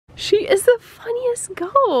She is the funniest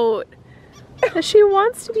goat. She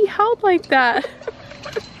wants to be held like that.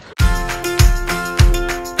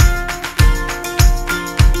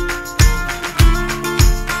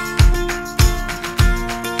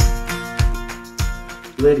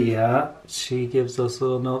 Lydia, she gives us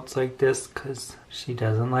little notes like this because she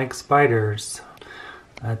doesn't like spiders.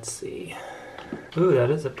 Let's see. Ooh,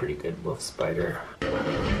 that is a pretty good wolf spider.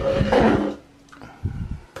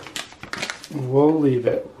 We'll leave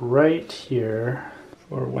it right here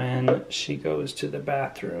for when she goes to the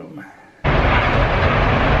bathroom.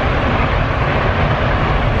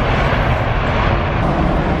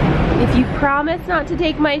 If you promise not to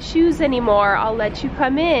take my shoes anymore, I'll let you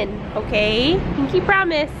come in, okay? Pinky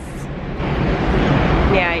promise.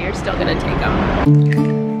 Yeah, you're still gonna take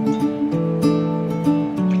them.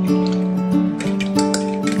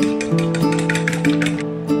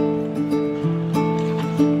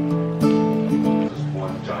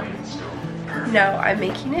 No, I'm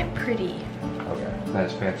making it pretty. Okay.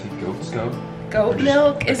 Nice fancy goat stove? Goat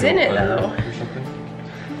milk is in it though. Or something?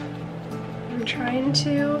 I'm trying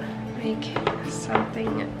to make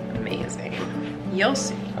something amazing. You'll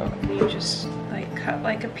see. Okay. You just like cut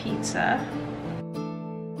like a pizza.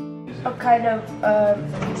 What kind of,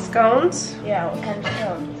 Scones, yeah, what kind of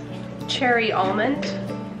stones? cherry almond.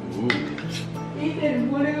 Ooh. Ethan,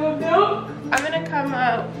 wanna go milk? I'm gonna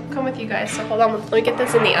come with you guys, so hold on, let me get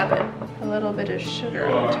this in the oven. A little bit of sugar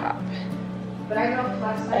on top. But I milked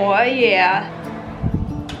last night. Oh yeah.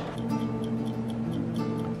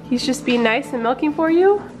 He's just being nice and milking for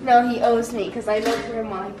you? No, he owes me because I milked for him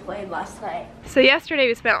while he played last night. So yesterday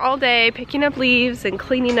we spent all day picking up leaves and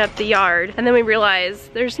cleaning up the yard, and then we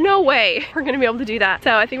realized there's no way we're gonna be able to do that.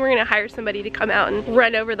 So I think we're gonna hire somebody to come out and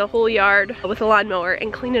run over the whole yard with a lawnmower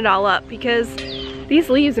and clean it all up, because these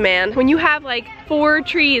leaves, man, when you have like 4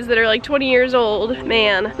 trees that are like 20 years old,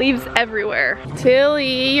 man, leaves everywhere.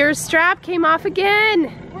 Tilly, your strap came off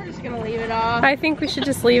again. We're just gonna leave it off. I think we should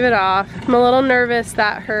just leave it off. I'm a little nervous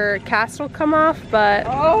that her cast will come off, but...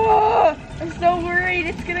 Oh, I'm so worried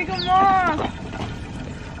it's gonna come off.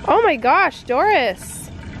 Oh my gosh, Doris.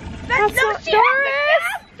 That's no not she Doris.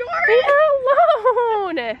 has the cast, Leave Doris. her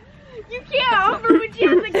alone. You can't offer when she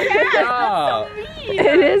has the cast. Stop. That's so mean.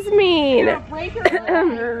 It is mean. You're gonna break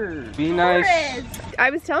her. Be nice. Doris. I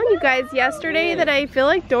was telling you guys yesterday that I feel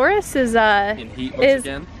like Doris is In heat once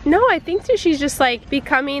again? No, I think that she's just like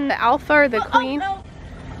becoming the alpha or the queen. Oh,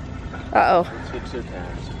 Uh-oh. Fix her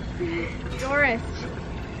cast. no. Doris,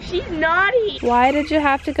 she's naughty. Why did you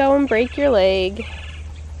have to go and break your leg?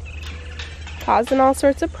 Causing all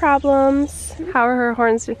sorts of problems. How are her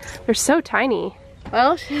horns? They're so tiny.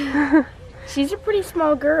 Well, she's a pretty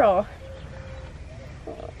small girl.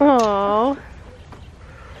 Oh.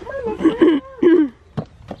 Come on.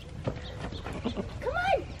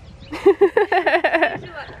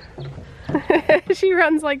 She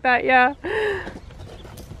runs like that, yeah.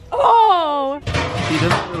 Oh! She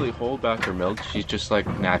doesn't really hold back her milk. She's just like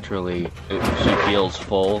naturally, she feels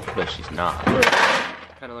full, but she's not.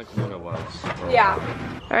 Kind of like Luna was. Yeah.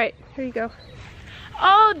 All right, here you go.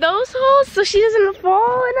 Oh, those holes, so she doesn't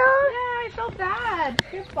fall enough? Yeah, I felt bad.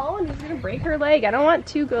 If you're falling, he's gonna break her leg. I don't want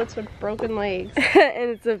 2 goats with broken legs. And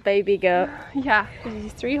it's a baby goat. Yeah, there's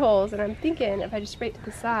these 3 holes, and I'm thinking if I just spray it to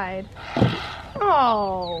the side.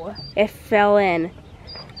 Oh. It fell in.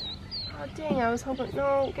 Oh, dang, I was hoping,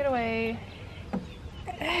 no, get away.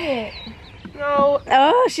 Dang it. No.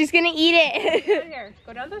 Oh, she's gonna eat it. Here,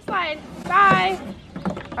 go down the slide. Bye.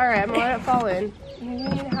 All right, I'm gonna let it fall in. Maybe we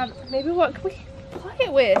need to have, maybe what can we plug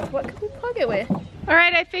it with? What can we plug it with? All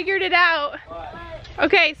right, I figured it out.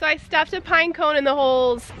 Okay, so I stuffed a pine cone in the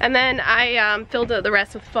holes, and then I filled the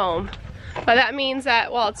rest with foam. But that means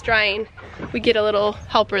that while it's drying, we get a little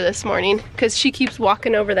helper this morning, because she keeps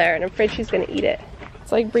walking over there, and I'm afraid she's gonna eat it.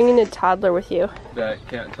 It's like bringing a toddler with you. That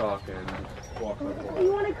can't talk and walk on the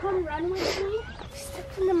You wanna come run with me?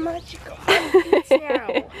 Stepped in the magical outfits now.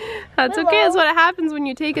 That's okay, that's what happens when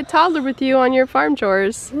you take a toddler with you on your farm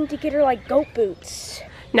chores. We need to get her like goat boots.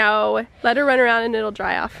 No, let her run around and it'll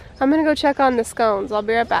dry off. I'm gonna go check on the scones. I'll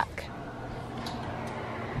be right back.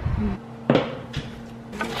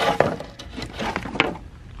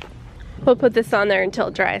 We'll put this on there until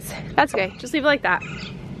it dries. That's okay, just leave it like that.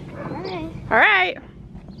 All right,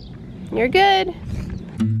 you're good.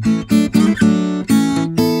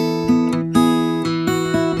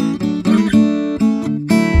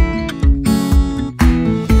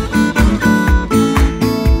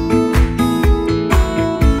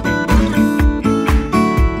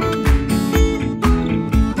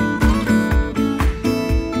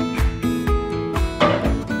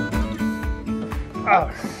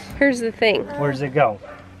 Here's the thing. Where's it go?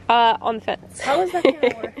 On the fence. How is that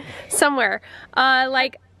gonna work? Somewhere.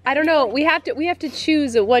 Like, I don't know. We have to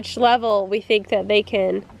choose at which level we think that they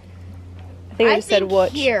can. I think I just said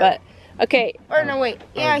which, here. but okay. Or no, wait.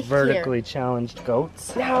 Yeah, Vertically challenged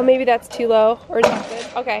goats. No, maybe that's too low. Or is that good?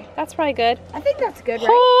 Okay, that's probably good. I think that's good, right?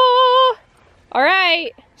 Oh, all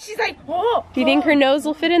right. She's like, oh. Do you think her nose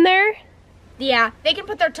will fit in there? Yeah, they can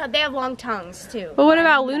put their they have long tongues too. But what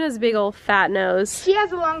about Luna's big old fat nose? She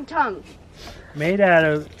has a long tongue. Made out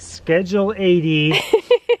of Schedule 80,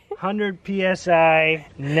 100 PSI,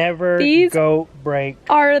 never These goat break.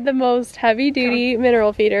 Are the most heavy-duty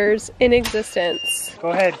mineral feeders in existence.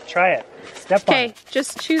 Go ahead, try it. Step on Okay, it.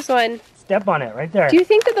 just choose one. Step on it, right there. Do you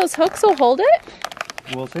think that those hooks will hold it?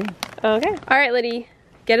 We'll see. Okay. All right, Liddy,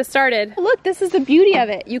 get us started. Look, this is the beauty of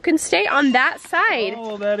it. You can stay on that side.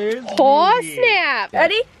 Oh, that is Oh, beauty. snap.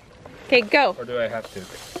 Ready? Okay, go. Or do I have to?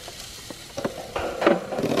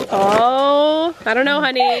 Oh, I don't know,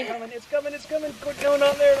 honey. It's coming, it's coming. No,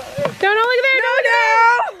 not there, not there. No, look there.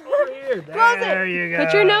 No. Over here. There you go.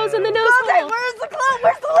 Put your nose in the nose hole. Where's the club?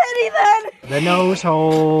 Where's the lady then? The nose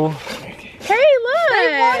hole. Hey,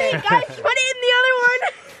 look. Guys, put it in the other one.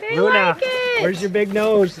 They Luna, like it. where's your big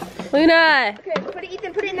nose? Luna. Okay, put it,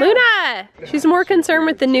 Ethan, put it in there. Luna. She's more concerned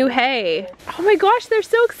with the new hay. Oh my gosh, they're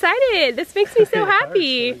so excited. This makes me so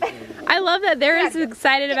happy. I love that they're as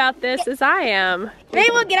excited about this as I am.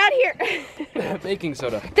 Mabel, get out of here. Baking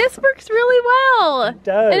soda. This works really well. It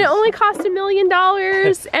does. And it only cost $1 million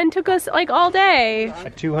and took us like all day. A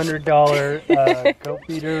 $200 goat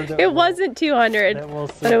feeder. It wasn't 200, that will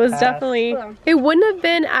but it was surpass. definitely, it wouldn't have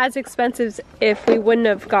been as expensive if we wouldn't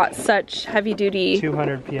have got such heavy duty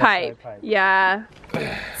 200 PSI pipe. Yeah.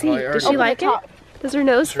 See, does she like it? Does her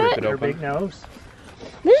nose Rip fit? it Her open. big nose.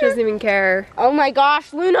 She doesn't even care. Oh my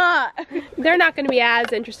gosh, Luna. They're not going to be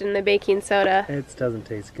as interested in the baking soda. It doesn't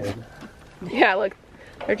taste good. Yeah, look.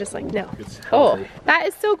 They're just like, no. It's Oh, healthy. that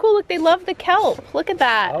is so cool. Look, they love the kelp. Look at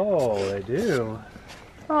that. Oh, they do.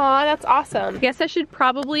 Aw, that's awesome. I guess I should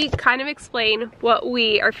probably kind of explain what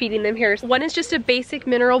we are feeding them here. One is just a basic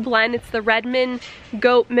mineral blend. It's the Redmond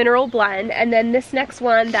Goat Mineral Blend. And then this next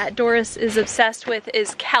one that Doris is obsessed with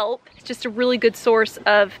is kelp. It's just a really good source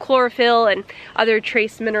of chlorophyll and other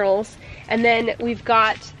trace minerals. And then we've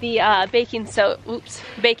got the baking soda.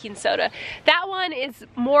 That one is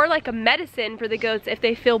more like a medicine for the goats if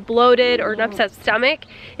they feel bloated or an upset stomach.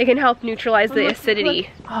 It can help neutralize the acidity.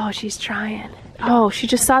 Oh, she's trying. Oh, she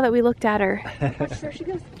just saw that we looked at her. There she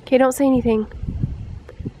goes. Okay, don't say anything.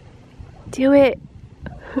 Do it.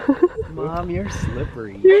 Mom, you're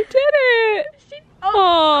slippery. You did it.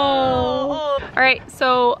 Oh. All right,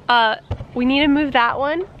 so we need to move that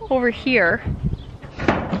one over here.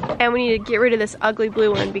 And we need to get rid of this ugly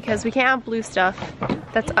blue one because we can't have blue stuff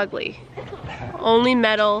that's ugly. Only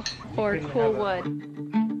metal or cool wood.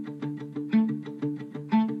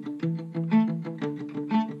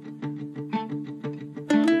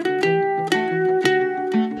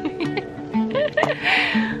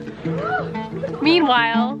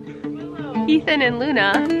 Meanwhile, Ethan and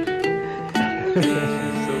Luna.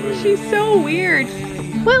 She's so weird.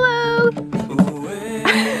 Willow!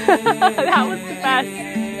 That was the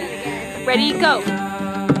best. Ready, go.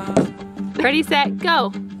 Ready, set,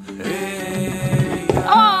 go.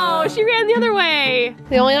 Oh, she ran the other way.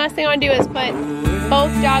 The only last thing I want to do is put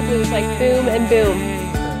both dog glues like boom and boom.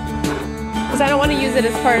 Because I don't want to use it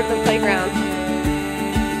as part of the playground.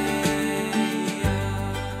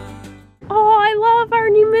 Oh, I love our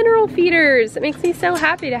new mineral feeders. It makes me so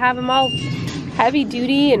happy to have them all heavy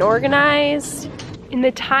duty and organized. In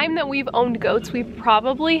the time that we've owned goats, we've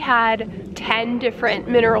probably had 10 different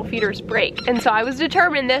mineral feeders break. And so I was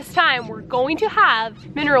determined this time we're going to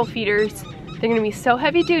have mineral feeders. They're gonna be so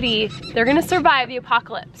heavy duty, they're gonna survive the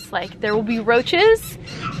apocalypse. Like there will be roaches,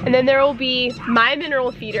 and then there will be my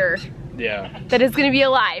mineral feeder. Yeah. That is gonna be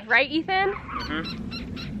alive, right, Ethan?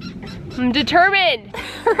 Mm-hmm. I'm determined.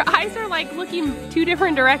 Her eyes are like looking two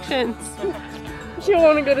different directions. She don't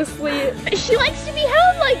want to go to sleep. She likes to be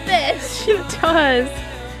held like this. She does.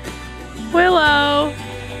 Willow.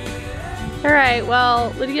 All right,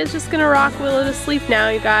 well, Lydia's just gonna rock Willow to sleep now,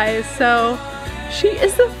 you guys. So she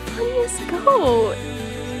is the funniest goat.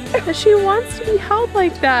 And she wants to be held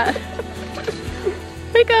like that.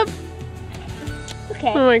 Wake up.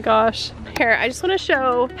 Okay. Oh my gosh. Here, I just want to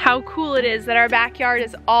show how cool it is that our backyard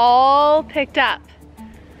is all picked up.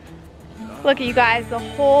 Look at you guys, the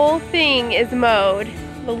whole thing is mowed.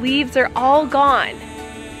 The leaves are all gone.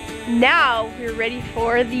 Now we're ready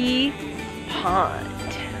for the pond.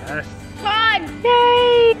 Yes. pond!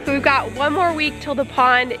 Yay! So we've got one more week till the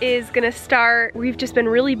pond is gonna start. We've just been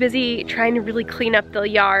really busy trying to really clean up the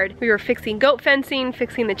yard. We were fixing goat fencing,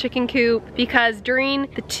 fixing the chicken coop, because during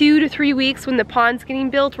the 2 to 3 weeks when the pond's getting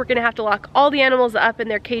built, we're gonna have to lock all the animals up in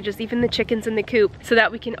their cages, even the chickens in the coop, so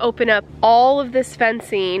that we can open up all of this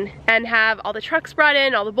fencing and have all the trucks brought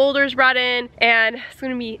in, all the boulders brought in, and it's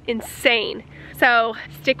gonna be insane. So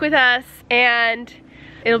stick with us and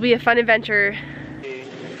it'll be a fun adventure.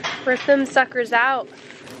 Rip them suckers out.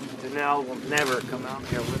 DaNelle will never come out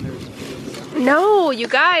here when there's bees. No, you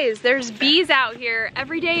guys, there's bees out here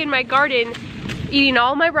every day in my garden eating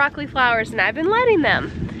all my broccoli flowers, and I've been letting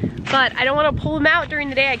them. But I don't want to pull them out during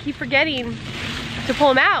the day. I keep forgetting to pull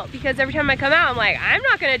them out because every time I come out, I'm like, I'm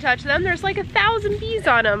not gonna touch them. There's like 1,000 bees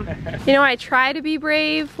on them. You know, I try to be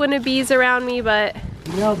brave when a bee's around me, but...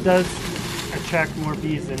 DaNelle does attract more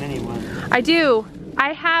bees than anyone. I do.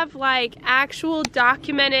 I have like actual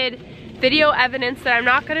documented video evidence that I'm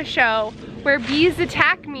not gonna show where bees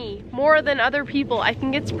attack me more than other people. I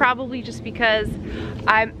think it's probably just because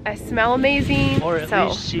I smell amazing. Or at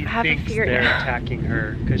least she thinks they're attacking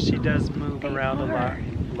her, because she does move around a lot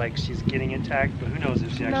like she's getting attacked, but who knows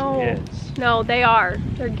if she actually is. No, they are.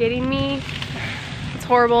 They're getting me. It's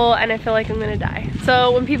horrible and I feel like I'm gonna die.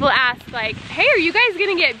 So when people ask like, hey, are you guys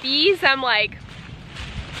gonna get bees? I'm like,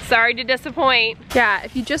 sorry to disappoint. Yeah,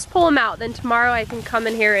 if you just pull them out, then tomorrow I can come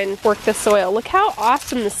in here and work the soil. Look how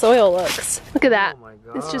awesome the soil looks. Look at that. Oh my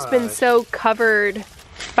God. It's just been so covered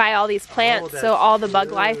by all these plants, so all the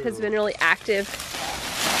bug life has been really active.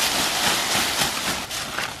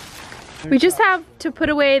 We just have to put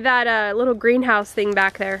away that little greenhouse thing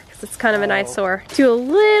back there because it's kind of an eyesore. Do a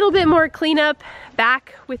little bit more cleanup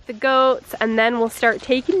back with the goats, and then we'll start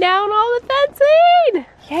taking down all the fencing.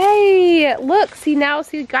 Yay! Look, see now,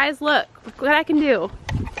 see guys, look what I can do.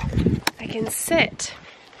 I can sit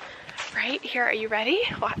right here. Are you ready?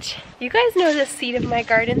 Watch. You guys know this seat of my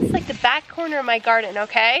garden. It's like the back corner of my garden,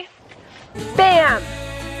 okay? Bam!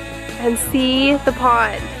 And see the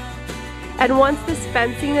pond. And once this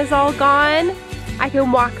fencing is all gone, I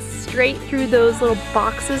can walk straight through those little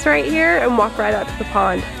boxes right here and walk right out to the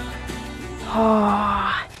pond.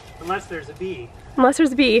 Oh. Unless there's a bee. Unless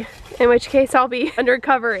there's a bee, in which case I'll be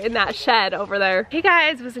undercover in that shed over there. Hey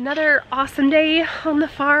guys, it was another awesome day on the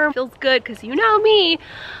farm. Feels good because you know me,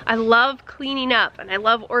 I love cleaning up and I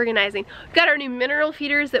love organizing. We've got our new mineral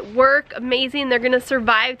feeders that work amazing. They're gonna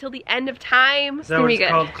survive till the end of time. Is that what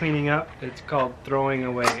it's called, cleaning up? It's called throwing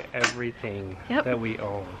away everything that we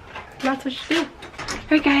own. That's what you do.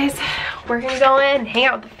 Alright guys, we're gonna go in, hang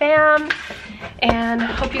out with the fam, and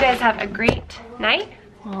hope you guys have a great night.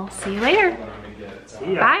 We'll see you later.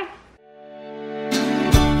 See ya. Bye.